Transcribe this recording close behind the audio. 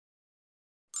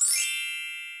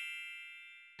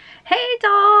Hey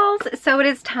dolls! So it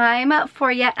is time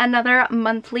for yet another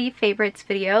monthly favorites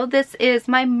video. This is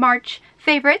my March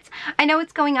favorites. I know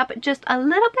it's going up just a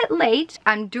little bit late.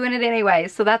 I'm doing it anyway,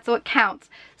 so that's what counts.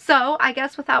 So I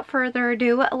guess without further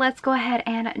ado, let's go ahead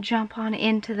and jump on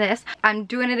into this. I'm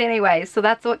doing it anyway, so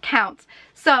that's what counts.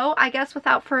 So I guess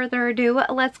without further ado,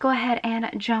 let's go ahead and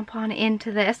jump on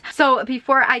into this. So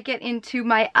before I get into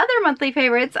my other monthly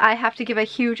favorites, I have to give a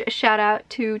huge shout out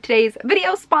to today's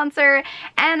video sponsor,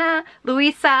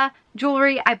 LUISA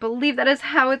Jewelry. I believe that is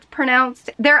how it's pronounced.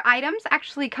 Their items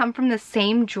actually come from the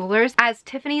same jewelers as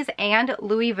Tiffany's and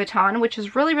Louis Vuitton, which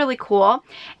is really, really cool.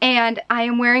 And I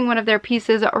am wearing one of their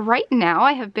pieces right now.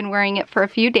 I have been wearing it for a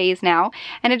few days now,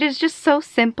 and it is just so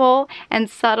simple and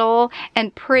subtle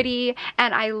and pretty,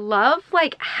 and I love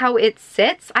like how it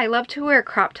sits. I love to wear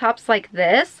crop tops like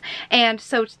this, and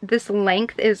so this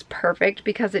length is perfect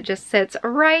because it just sits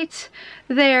right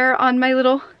there on my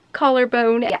little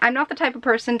collarbone. I'm not the type of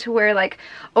person to wear like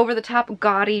over-the-top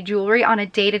gaudy jewelry on a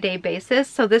day-to-day basis,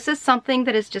 so this is something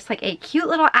that is just like a cute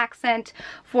little accent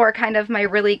for kind of my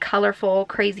really colorful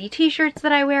crazy t-shirts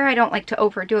that I wear. I don't like to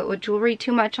overdo it with jewelry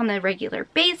too much on the regular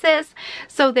basis,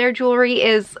 so their jewelry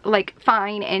is like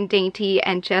fine and dainty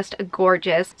and just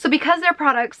gorgeous. So because their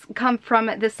products come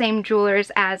from the same jewelers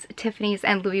as Tiffany's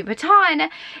and Louis Vuitton,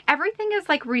 everything is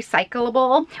like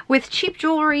recyclable. With cheap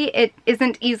jewelry, it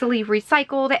isn't easily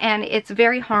recycled and it's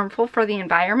very harmful for the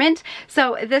environment.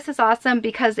 So this is awesome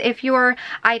because if your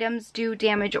items do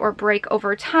damage or break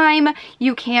over time,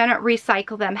 you can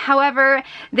recycle them. However,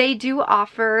 they do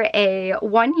offer a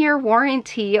 1-year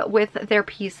warranty with their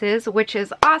pieces, which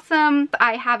is awesome.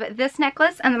 I have this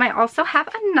necklace and then I also have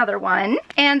another one.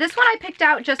 And this one I picked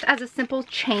out just as a simple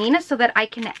chain so that I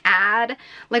can add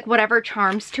like whatever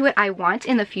charms to it I want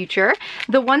in the future.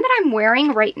 The one that I'm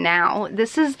wearing right now,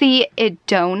 this is the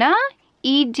Edona,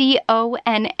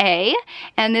 E-D-O-N-A,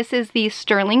 and this is the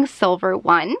sterling silver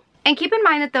one. And keep in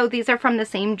mind that though these are from the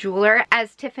same jeweler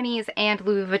as Tiffany's and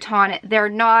Louis Vuitton, they're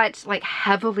not like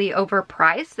heavily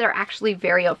overpriced. They're actually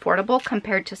very affordable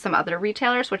compared to some other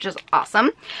retailers, which is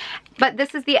awesome. But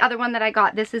this is the other one that I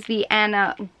got. This is the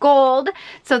Anna Gold.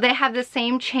 So they have the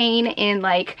same chain in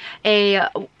like a,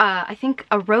 I think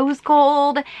a rose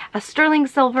gold, a sterling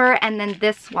silver, and then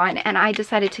this one. And I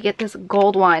decided to get this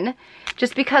gold one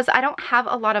just because I don't have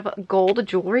a lot of gold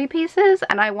jewelry pieces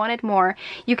and I wanted more.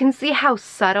 You can see how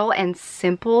subtle and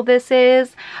simple this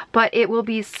is, but it will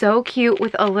be so cute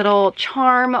with a little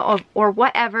charm or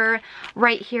whatever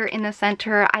right here in the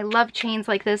center. I love chains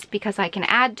like this because I can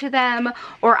add to them,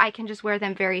 or I can just wear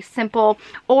them very simple,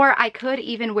 or I could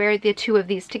even wear the two of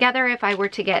these together if I were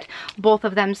to get both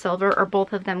of them silver or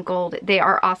both of them gold. They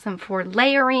are awesome for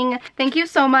layering. Thank you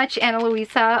so much, Ana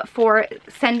Luisa, for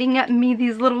sending me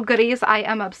these little goodies. I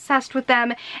am obsessed with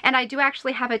them, and I do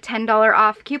actually have a $10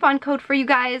 off coupon code for you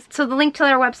guys, so the link to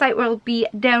their website will be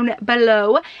down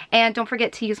below, and don't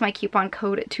forget to use my coupon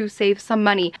code to save some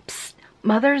money. Psst.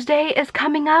 Mother's Day is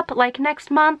coming up like next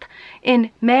month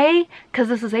in May, because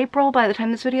this is April by the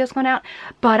time this video is going out,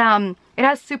 but it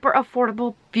has super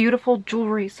affordable, beautiful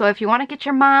jewelry. So if you want to get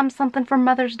your mom something for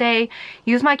Mother's Day,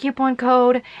 use my coupon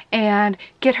code and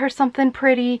get her something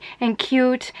pretty and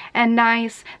cute and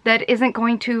nice that isn't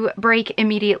going to break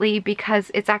immediately because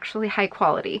it's actually high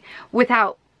quality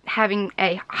without having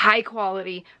a high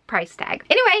quality price tag.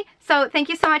 Anyway, so thank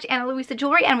you so much, Ana Luisa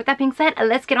Jewelry, and with that being said,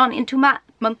 let's get on into my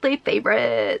monthly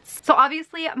favorites. So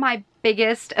obviously my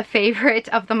biggest favorite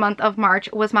of the month of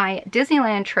March was my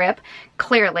Disneyland trip.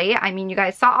 Clearly, I mean, you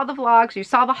guys saw all the vlogs, you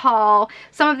saw the haul.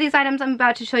 Some of these items I'm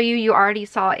about to show you, you already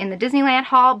saw in the Disneyland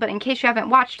haul, but in case you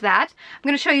haven't watched that, I'm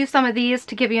going to show you some of these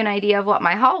to give you an idea of what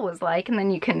my haul was like, and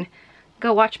then you can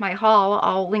go watch my haul.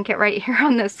 I'll link it right here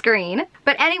on the screen.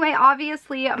 But anyway,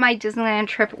 obviously my Disneyland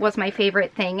trip was my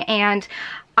favorite thing, and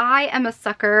I am a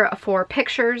sucker for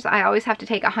pictures. I always have to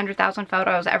take 100,000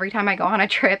 photos every time I go on a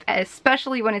trip,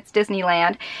 especially when it's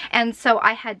Disneyland. And so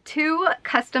I had 2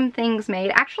 custom things made,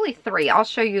 actually 3. I'll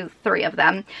show you 3 of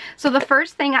them. So the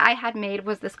first thing I had made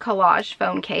was this collage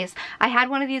phone case. I had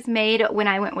one of these made when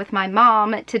I went with my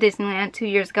mom to Disneyland 2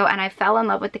 years ago, and I fell in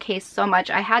love with the case so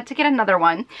much I had to get another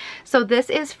one. So this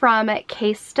is from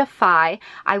Casetify.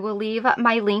 I will leave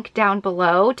my link down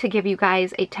below to give you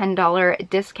guys a $10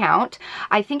 discount.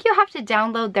 I I think you have to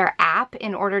download their app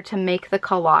in order to make the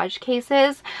collage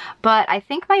cases, but I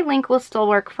think my link will still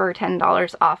work for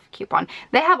 $10 off coupon.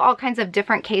 They have all kinds of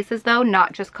different cases though,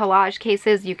 not just collage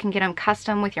cases. You can get them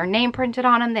custom with your name printed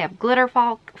on them. They have glitter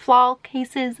fall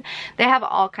cases. They have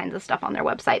all kinds of stuff on their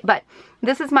website, but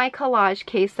this is my collage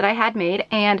case that I had made,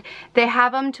 and they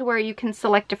have them to where you can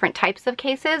select different types of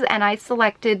cases, and I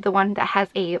selected the one that has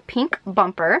a pink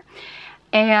bumper.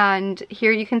 And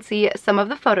here you can see some of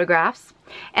the photographs.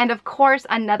 And of course,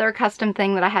 another custom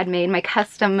thing that I had made, my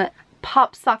custom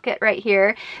pop socket right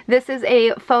here. This is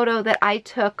a photo that I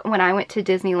took when I went to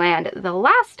Disneyland the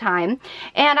last time,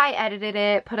 and I edited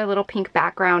it, put a little pink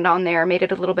background on there, made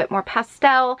it a little bit more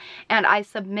pastel, and I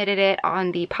submitted it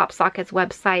on the Pop Sockets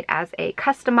website as a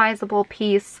customizable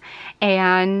piece.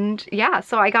 And yeah,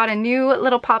 so I got a new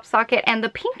little pop socket, and the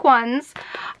pink ones,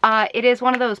 it is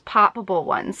one of those poppable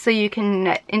ones, so you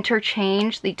can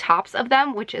interchange the tops of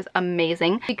them, which is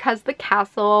amazing. Because the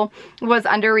castle was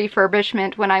under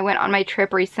refurbishment when I went on my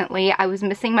trip recently, I was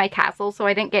missing my castle, so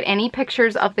I didn't get any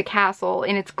pictures of the castle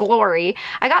in its glory.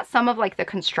 I got some of like the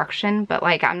construction, but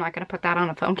like I'm not gonna put that on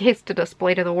a phone case to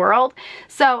display to the world.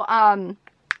 So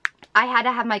I had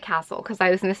to have my castle because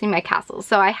I was missing my castle.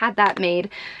 So I had that made,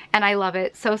 and I love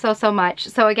it so much.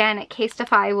 So again,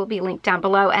 Casetify will be linked down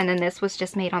below, and then this was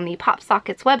just made on the Pop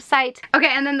Sockets website. Okay,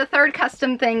 and then the third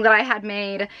custom thing that I had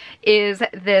made is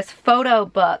this photo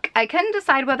book. I couldn't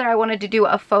decide whether I wanted to do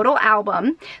a photo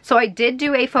album. So I did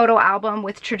do a photo album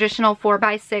with traditional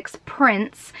 4x6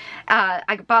 prints.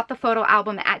 I bought the photo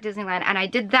album at Disneyland, and I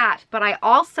did that, but I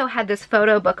also had this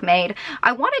photo book made.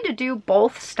 I wanted to do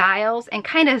both styles and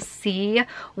kind of see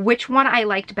which one I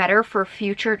liked better for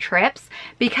future trips,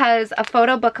 because a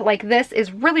photo book like this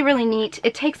is really neat.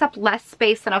 It takes up less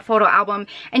space than a photo album,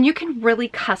 and you can really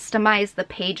customize the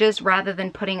pages rather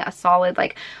than putting a solid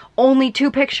like only 2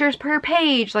 pictures per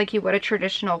page like you would a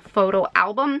traditional photo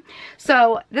album.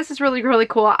 So this is really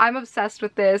cool. I'm obsessed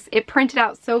with this. It printed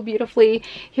out so beautifully.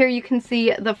 Here you can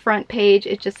see the front page.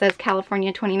 It just says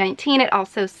California 2019. It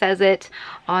also says it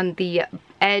on the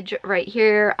edge right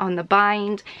here on the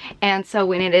bind, and so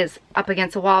when it is up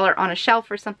against a wall or on a shelf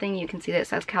or something, you can see that it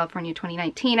says California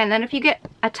 2019. And then if you get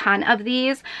a ton of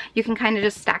these, you can kind of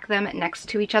just stack them next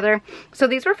to each other. So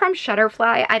these were from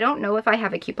Shutterfly. I don't know if I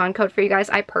have a coupon code for you guys.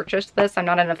 I purchased this. I'm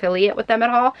not an affiliate with them at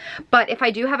all, but if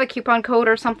I do have a coupon code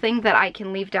or something that I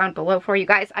can leave down below for you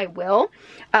guys, I will.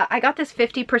 I got this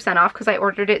 50% off because I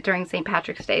ordered it during St.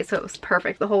 Patrick's Day, so it was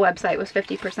perfect. The whole website was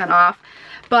 50% off.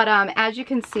 But as you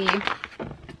can see,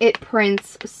 it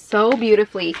prints so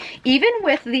beautifully, even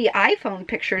with the iPhone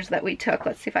pictures that we took.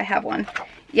 Let's see if I have one.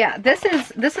 Yeah, this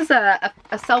is a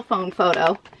cell phone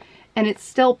photo, and it's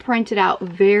still printed out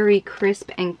very crisp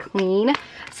and clean.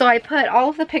 So I put all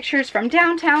of the pictures from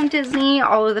Downtown Disney,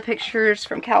 all of the pictures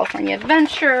from California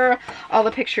Adventure, all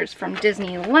the pictures from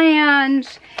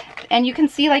Disneyland, and you can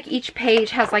see like each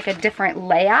page has like a different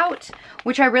layout,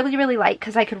 which I really like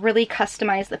because I could really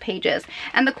customize the pages.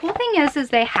 And the cool thing is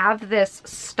they have this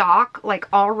stock like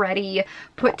already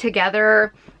put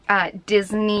together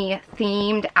Disney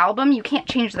themed album. You can't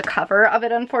change the cover of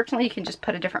it, unfortunately. You can just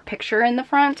put a different picture in the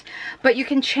front, but you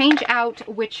can change out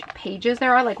which pages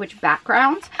there are, like which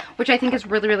backgrounds, which I think is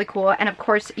really cool. And of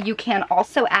course you can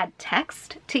also add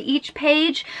text to each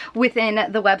page within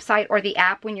the website or the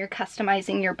app. When you're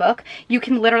customizing your book, you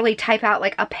can literally type out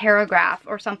like a paragraph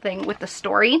or something with the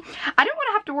story. I didn't want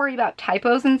to have to worry about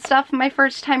typos and stuff my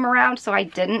first time around, so I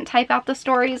didn't type out the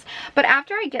stories. But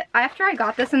after I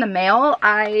got this in the mail,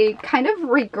 I kind of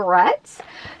regret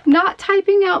not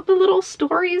typing out the little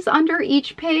stories under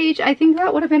each page. I think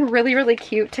that would have been really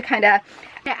cute to kind of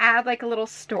add like a little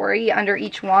story under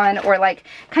each one, or like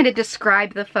kind of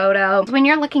describe the photo. When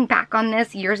you're looking back on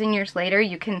this years and years later,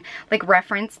 you can like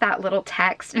reference that little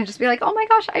text and just be like, oh my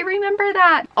gosh, I remember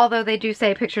that. Although they do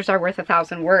say pictures are worth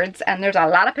 1,000 words, and there's a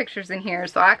lot of pictures in here,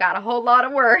 so I got a whole lot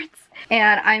of words.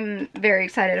 And I'm very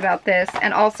excited about this.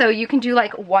 And also you can do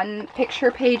like 1 picture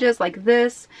pages like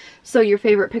this, so your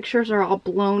favorite pictures are all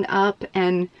blown up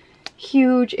and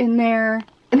huge in there.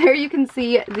 And there you can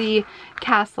see the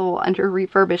castle under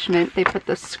refurbishment. They put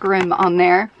the scrim on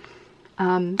there.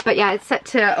 But yeah, it's set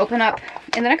to open up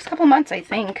in the next couple months, I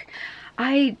think.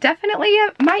 I definitely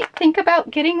might think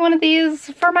about getting one of these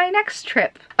for my next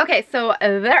trip. Okay, so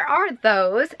there are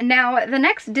those. Now, the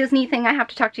next Disney thing I have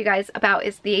to talk to you guys about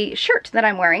is the shirt that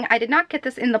I'm wearing. I did not get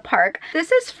this in the park.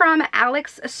 This is from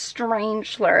Alex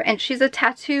Strangler, and she's a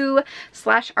tattoo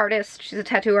slash artist. She's a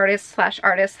tattoo artist slash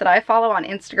artist that I follow on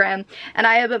Instagram, and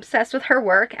I am obsessed with her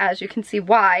work, as you can see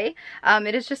why.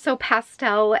 It is just so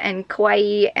pastel and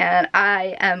kawaii, and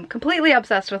I am completely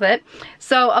obsessed with it.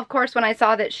 So, of course, when I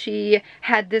saw that she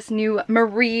had this new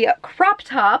Marie crop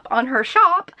top on her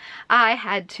shop, I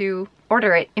had to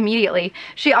order it immediately.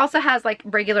 She also has like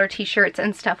regular t-shirts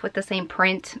and stuff with the same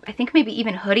print. I think maybe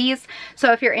even hoodies.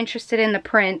 So if you're interested in the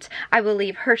print, I will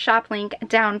leave her shop link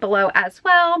down below as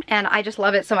well. And I just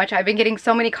love it so much. I've been getting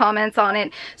so many comments on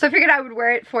it. So I figured I would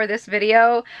wear it for this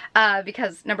video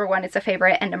because number one, it's a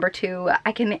favorite, and number two,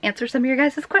 I can answer some of your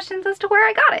guys' questions as to where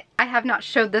I got it. I have not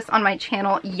showed this on my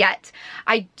channel yet.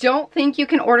 I don't think you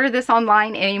can order this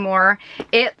online anymore.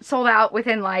 It sold out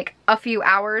within like a few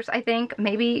hours, I think.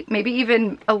 Maybe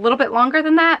even a little bit longer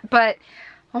than that, but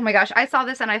oh my gosh, I saw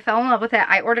this and I fell in love with it.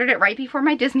 I ordered it right before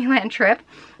my Disneyland trip,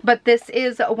 but this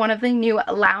is one of the new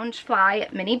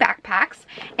Loungefly mini backpacks,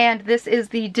 and this is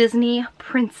the Disney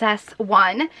Princess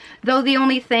one, though the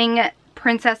only thing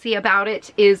princessy about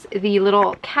it is the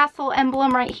little castle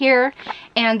emblem right here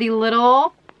and the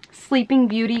little Sleeping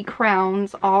Beauty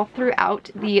crowns all throughout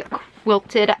the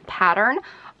quilted pattern,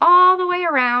 all the way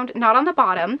around, not on the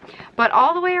bottom, but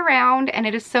all the way around, and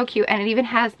it is so cute. And it even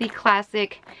has the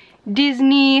classic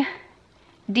Disney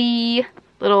D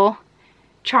little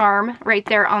charm right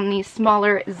there on the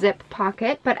smaller zip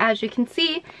pocket. But as you can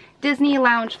see, Disney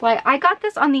Loungefly. I got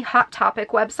this on the Hot Topic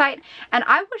website, and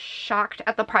I was shocked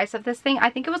at the price of this thing.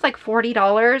 I think it was like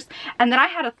 $40, and then I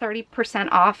had a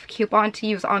 30% off coupon to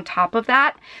use on top of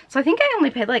that. So I think I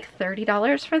only paid like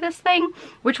 $30 for this thing,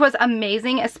 which was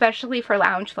amazing, especially for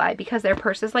Loungefly, because their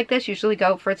purses like this usually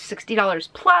go for $60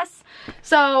 plus.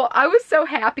 So I was so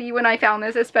happy when I found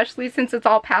this, especially since it's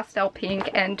all pastel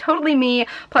pink and totally me,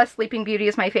 plus Sleeping Beauty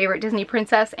is my favorite Disney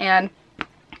princess, and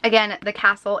again, the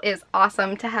castle is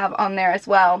awesome to have on there as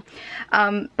well.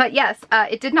 But yes,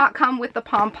 it did not come with the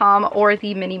pom-pom or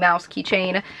the Minnie Mouse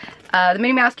keychain. The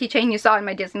Minnie Mouse keychain you saw in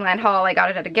my Disneyland haul. I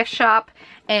got it at a gift shop,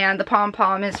 and the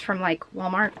pom-pom is from like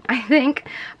Walmart, I think.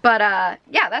 But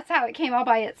yeah, that's how it came all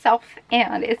by itself,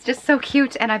 and it's just so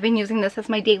cute, and I've been using this as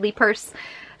my daily purse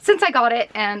since I got it,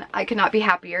 and I could not be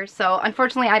happier. So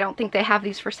unfortunately, I don't think they have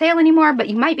these for sale anymore, but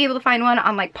you might be able to find one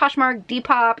on like Poshmark,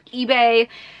 Depop, eBay,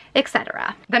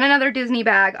 etc. Then another Disney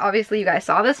bag, obviously you guys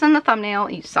saw this in the thumbnail,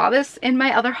 you saw this in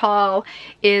my other haul,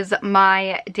 is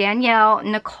my Danielle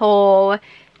Nicole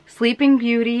Sleeping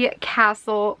Beauty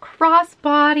Castle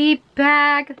crossbody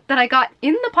bag that I got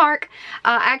in the park.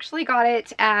 I actually got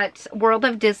it at World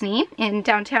of Disney in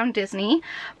downtown Disney,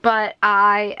 but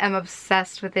I am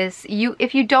obsessed with this.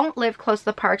 If you don't live close to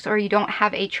the parks, or you don't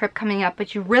have a trip coming up,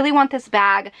 but you really want this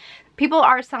bag, people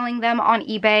are selling them on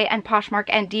eBay and Poshmark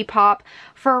and Depop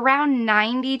for around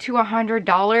 $90 to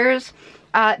 $100.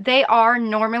 They are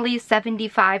normally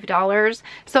 $75.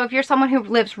 So if you're someone who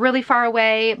lives really far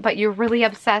away, but you're really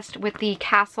obsessed with the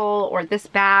castle or this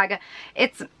bag,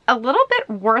 it's a little bit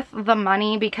worth the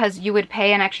money, because you would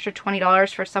pay an extra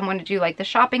 $20 for someone to do like the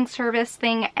shopping service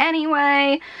thing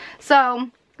anyway. So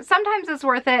sometimes it's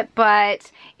worth it,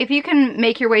 but if you can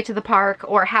make your way to the park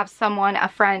or have someone, a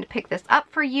friend, pick this up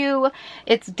for you,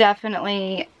 it's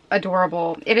definitely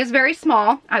adorable. It is very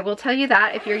small, I will tell you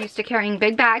that. If you're used to carrying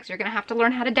big bags, you're gonna have to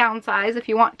learn how to downsize if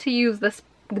you want to use this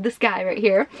guy right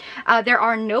here. There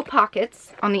are no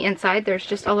pockets on the inside. There's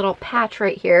just a little patch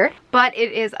right here, but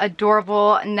it is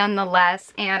adorable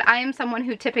nonetheless. And I am someone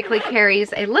who typically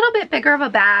carries a little bit bigger of a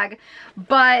bag,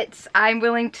 but I'm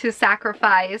willing to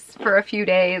sacrifice for a few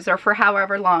days or for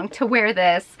however long to wear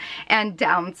this and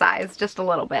downsize just a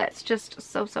little bit. It's just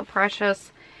so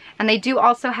precious. And they do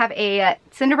also have a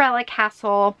Cinderella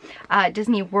Castle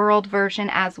Disney World version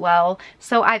as well.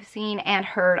 So I've seen and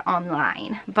heard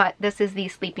online. But this is the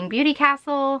Sleeping Beauty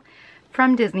Castle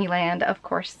from Disneyland, of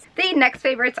course. The next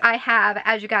favorites I have,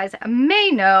 as you guys may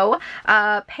know,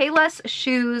 Payless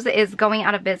Shoes is going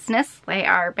out of business. They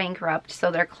are bankrupt,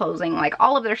 so they're closing like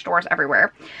all of their stores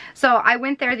everywhere. So I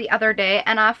went there the other day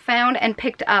and I found and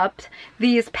picked up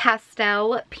these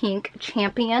pastel pink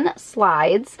Champion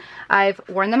slides. I've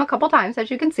worn them a couple times, as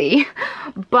you can see,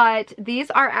 but these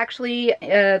are actually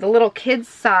the little kids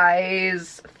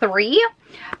size 3.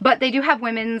 but they do have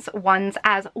women's ones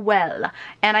as well.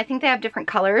 And I think they have different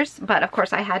colors, but of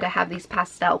course I had to have these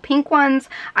pastel pink ones.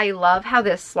 I love how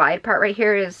this slide part right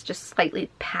here is just slightly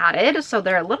padded, so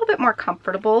they're a little bit more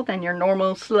comfortable than your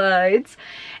normal slides.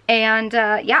 And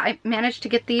yeah, I managed to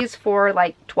get these for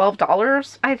like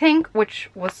 $12, I think, which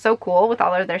was so cool with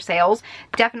all of their sales.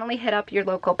 Definitely hit up your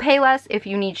local Payless if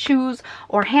you need shoes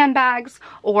or handbags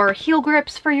or heel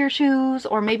grips for your shoes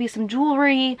or maybe some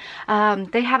jewelry.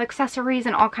 They have accessories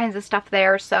and all kinds of stuff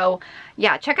there. So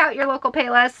yeah, check out your local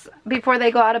Payless before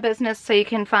they go out of business so you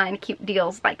can find cute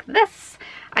deals like this.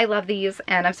 I love these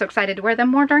and I'm so excited to wear them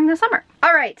more during the summer.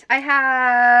 All right, I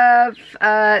have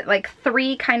like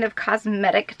 3 kind of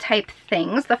cosmetic type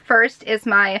things. The first is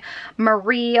my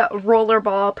Marie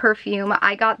Rollerball perfume.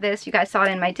 I got this, you guys saw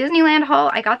it in my Disneyland haul.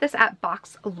 I got this at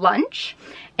Box Lunch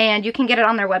and you can get it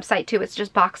on their website too. It's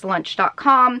just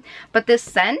boxlunch.com. But this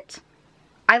scent,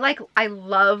 I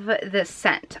love this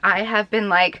scent. I have been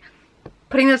like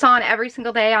putting this on every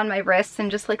single day on my wrists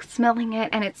and just like smelling it,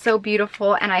 and it's so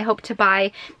beautiful, and I hope to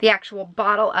buy the actual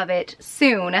bottle of it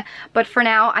soon. But for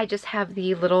now, I just have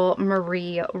the little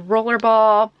Marie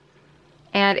Rollerball,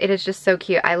 and it is just so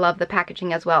cute. I love the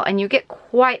packaging as well, and you get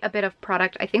quite a bit of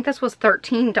product. I think this was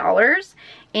 $13,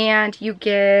 and you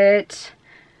get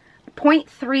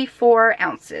 0.34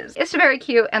 ounces. It's very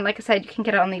cute, and like I said, you can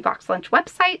get it on the Box Lunch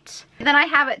website. And then I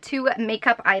have 2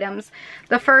 makeup items.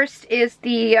 The first is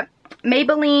the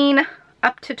Maybelline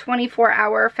up to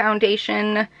 24-hour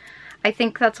foundation. I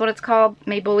think that's what it's called,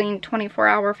 Maybelline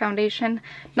 24-hour foundation.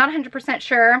 Not 100%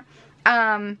 sure.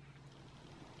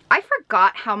 I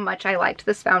forgot how much I liked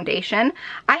this foundation.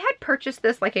 I had purchased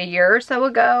this like a year or so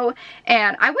ago,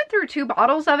 and I went through 2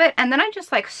 bottles of it, and then I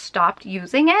just like stopped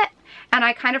using it, and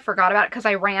I kind of forgot about it because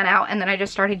I ran out, and then I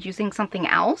just started using something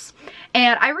else.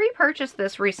 And I repurchased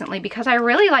this recently because I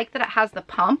really like that it has the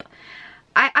pump.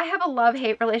 I have a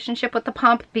love-hate relationship with the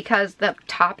pump because the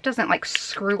top doesn't like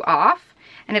screw off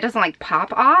and it doesn't like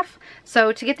pop off.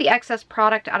 So to get the excess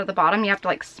product out of the bottom, you have to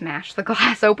like smash the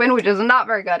glass open, which is not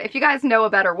very good. If you guys know a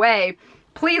better way,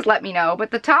 please let me know.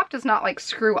 But the top does not like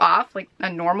screw off like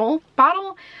a normal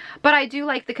bottle. But I do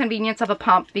like the convenience of a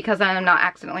pump because I'm not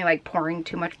accidentally like pouring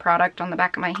too much product on the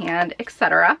back of my hand,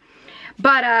 etc.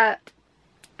 But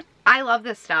I love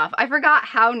this stuff. I forgot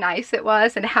how nice it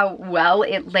was and how well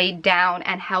it laid down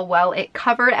and how well it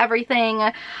covered everything.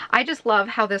 I just love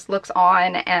how this looks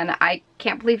on, and I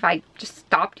can't believe I just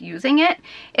stopped using it.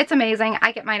 It's amazing.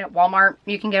 I get mine at Walmart.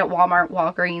 You can get it at Walmart,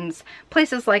 Walgreens,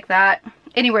 places like that.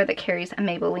 Anywhere that carries a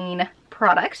Maybelline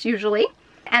products usually.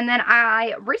 And then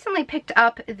I recently picked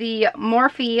up the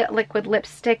Morphe liquid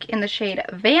lipstick in the shade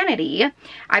Vanity.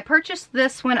 I purchased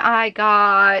this when I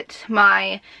got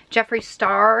my Jeffree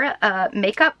Star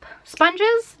makeup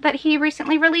sponges that he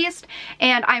recently released,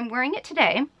 and I'm wearing it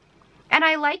today. And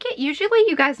I like it. Usually,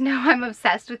 you guys know I'm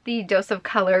obsessed with the Dose of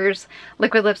Colors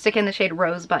liquid lipstick in the shade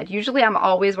Rosebud. Usually I'm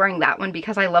always wearing that one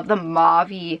because I love the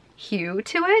mauve-y hue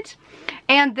to it.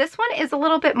 And this one is a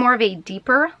little bit more of a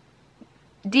deeper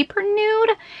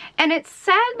nude, and it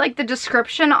said like the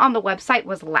description on the website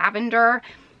was lavender,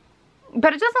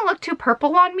 but it doesn't look too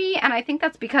purple on me, and I think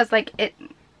that's because like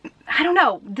I don't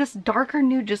know, this darker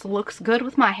nude just looks good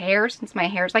with my hair since my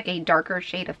hair is like a darker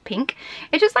shade of pink.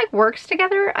 It just like works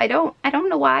together. I don't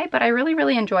know why, but I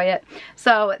really enjoy it.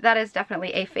 So that is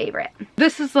definitely a favorite.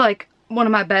 This is like one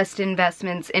of my best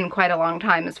investments in quite a long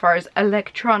time as far as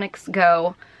electronics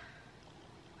go.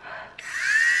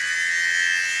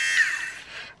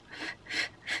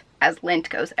 As lint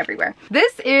goes everywhere.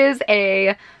 This is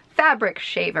a fabric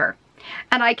shaver,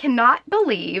 and I cannot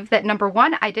believe that, number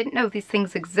 1, I didn't know these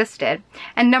things existed,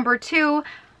 and number 2,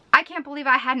 I can't believe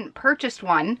I hadn't purchased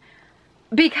one,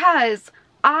 because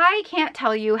I can't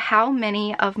tell you how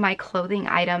many of my clothing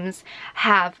items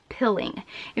have pilling.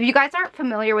 If you guys aren't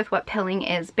familiar with what pilling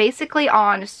is, basically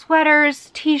on sweaters,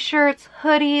 t-shirts,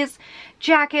 hoodies,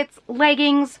 jackets,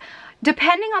 leggings,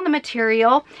 depending on the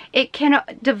material, it can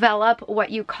develop what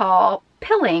you call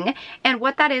pilling. And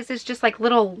what that is just like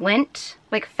little lint,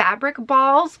 like fabric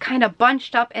balls kind of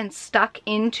bunched up and stuck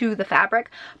into the fabric.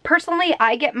 Personally,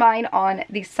 I get mine on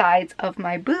the sides of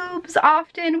my boobs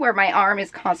often, where my arm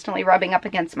is constantly rubbing up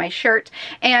against my shirt,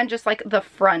 and just like the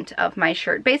front of my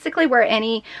shirt. Basically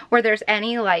where there's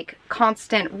any like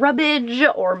constant rubbage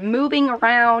or moving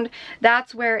around,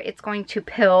 that's where it's going to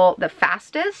pill the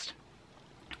fastest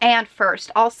and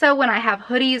first. Also, when I have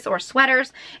hoodies or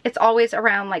sweaters, it's always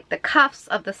around like the cuffs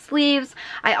of the sleeves.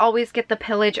 I always get the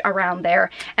pillage around there.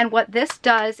 And what this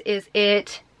does is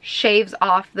it shaves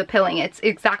off the pilling. It's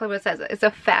exactly what it says. It's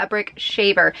a fabric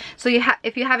shaver. So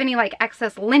if you have any like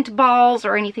excess lint balls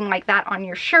or anything like that on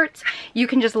your shirts, you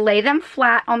can just lay them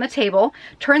flat on the table,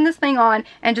 turn this thing on,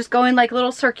 and just go in like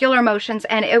little circular motions,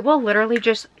 and it will literally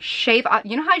just shave off.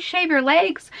 You know how you shave your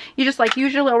legs? You just like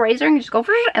use your little razor and you just go,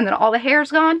 and then all the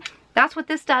hair's gone. That's what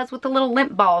this does with the little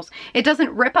lint balls. It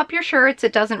doesn't rip up your shirts.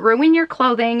 It doesn't ruin your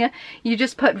clothing. You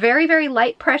just put very, very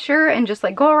light pressure and just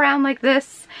like go around like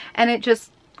this, and it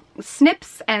just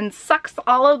snips and sucks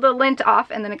all of the lint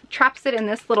off, and then it traps it in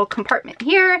this little compartment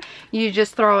here. You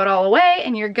just throw it all away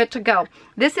and you're good to go.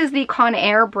 This is the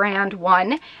Conair brand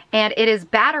one, and it is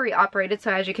battery operated,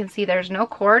 so as you can see there's no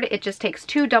cord. It just takes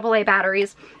 2 AA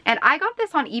batteries, and I got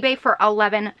this on eBay for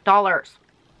 $11.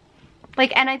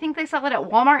 Like, and I think they sell it at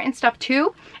Walmart and stuff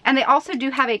too, and they also do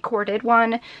have a corded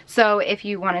one, so if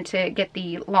you wanted to get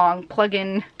the long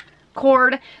plug-in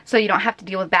cord so you don't have to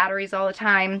deal with batteries all the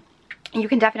time, you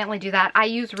can definitely do that. I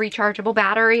use rechargeable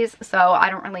batteries, so I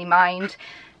don't really mind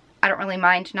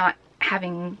not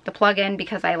having the plug-in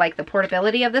because I like the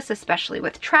portability of this, especially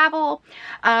with travel.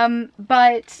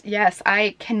 But yes,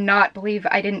 I cannot believe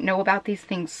I didn't know about these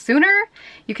things sooner.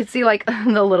 You can see like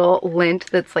the little lint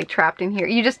that's like trapped in here.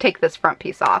 You just take this front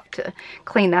piece off to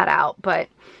clean that out, but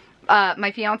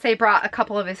my fiance brought a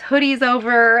couple of his hoodies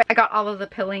over. I got all of the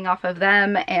pilling off of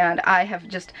them, and I have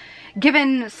just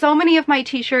given so many of my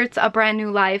t-shirts a brand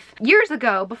new life. Years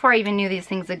ago, before I even knew these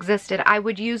things existed, I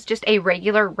would use just a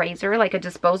regular razor, like a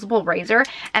disposable razor,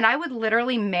 and I would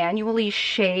literally manually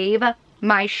shave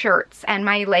my shirts and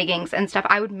my leggings and stuff.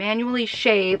 I would manually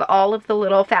shave all of the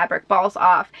little fabric balls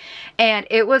off, and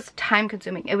it was time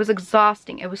consuming. It was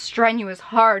exhausting. It was strenuous,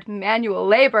 hard manual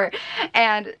labor.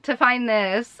 And to find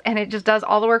this, and it just does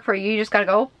all the work for you. You just gotta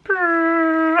go,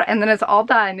 and then it's all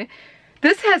done.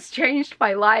 This has changed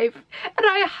my life, and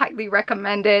I highly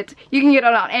recommend it. You can get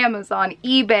it on Amazon,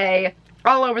 eBay,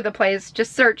 all over the place.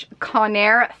 Just search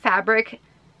Conair fabric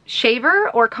shaver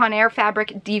or Conair fabric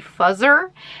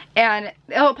defuzzer, and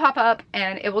it'll pop up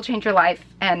and it will change your life.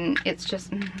 And it's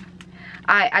just,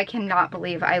 I cannot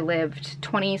believe I lived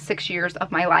 26 years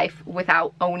of my life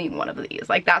without owning one of these.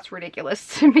 Like, that's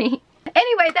ridiculous to me.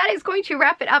 Anyway, that is going to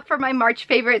wrap it up for my March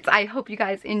favorites. I hope you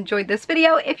guys enjoyed this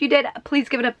video. If you did, please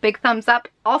give it a big thumbs up.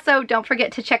 Also, don't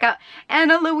forget to check out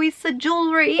Ana Luisa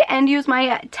jewelry and use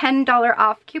my $10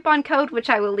 off coupon code,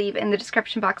 which I will leave in the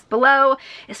description box below,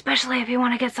 especially if you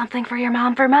want to get something for your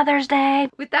mom for Mother's Day.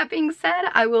 With that being said,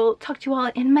 I will talk to you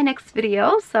all in my next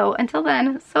video. So until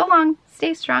then, so long,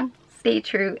 stay strong, stay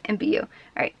true, and be you. All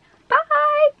right.